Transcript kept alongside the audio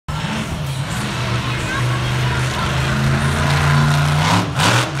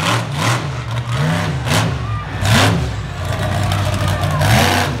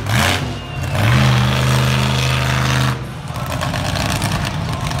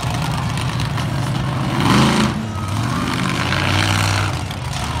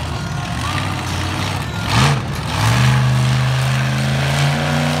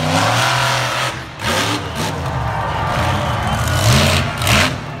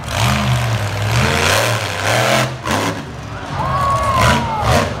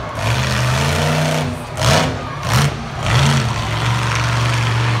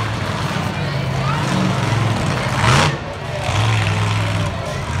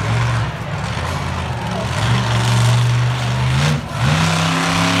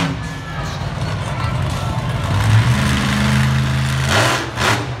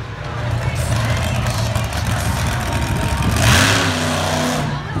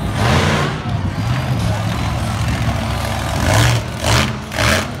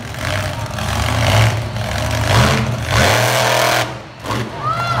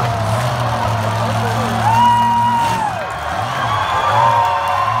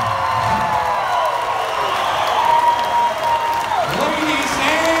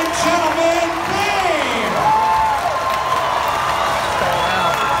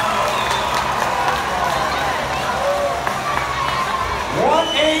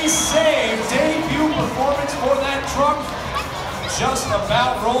a save. Debut performance for that truck. Just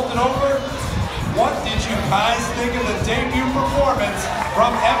about rolled it over. What did you guys think of the debut performance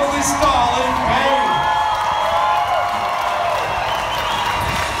from Emily Stahl in Bay?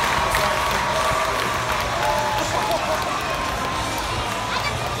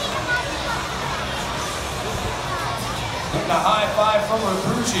 Getting a high five from her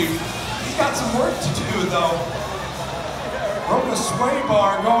crew chief. He's got some work to do though. Broke a sway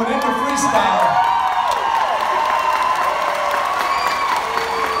bar going into freestyle.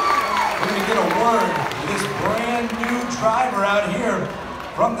 Get a word with this brand new driver out here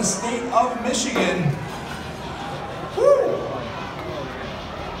from the state of Michigan. Woo!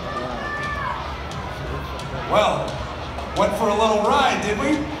 Well, went for a little ride, did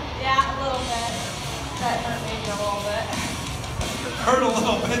we? Yeah, a little bit. That hurt maybe a little bit. Hurt a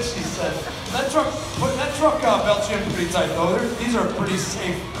little bit, she said. That truck belts you in pretty tight though. These are pretty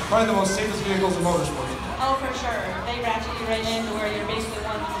safe. Probably the most safest vehicles in motorsports. Oh, for sure. They ratchet you right into where you're basically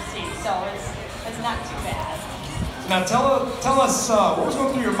wanting to see, so it's not too bad. Now tell us what was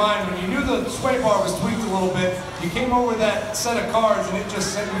going through your mind when you knew the sway bar was tweaked a little bit. You came over that set of cars and it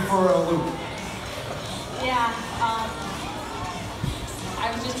just sent you for a loop. Yeah, I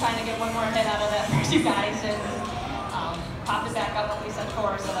was just trying to get one more hit out of that for you guys and popped it back up at least on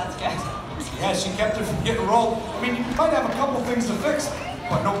tour, so that's good. Yeah, she kept it from getting rolled. I mean, you might have a couple things to fix,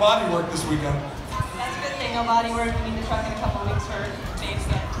 but no body work this weekend. That's a good thing, no body work. We need the truck in a couple weeks for days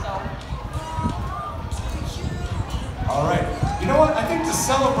again, so. All right. You know what? I think to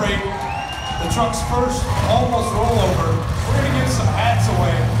celebrate the truck's first almost rollover, we're going to give some hats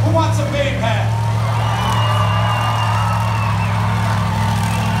away. Who wants a Babe hat?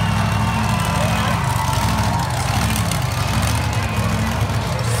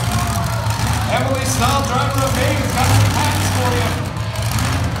 Emily Stahl, driver of Babe, has got some hats for you.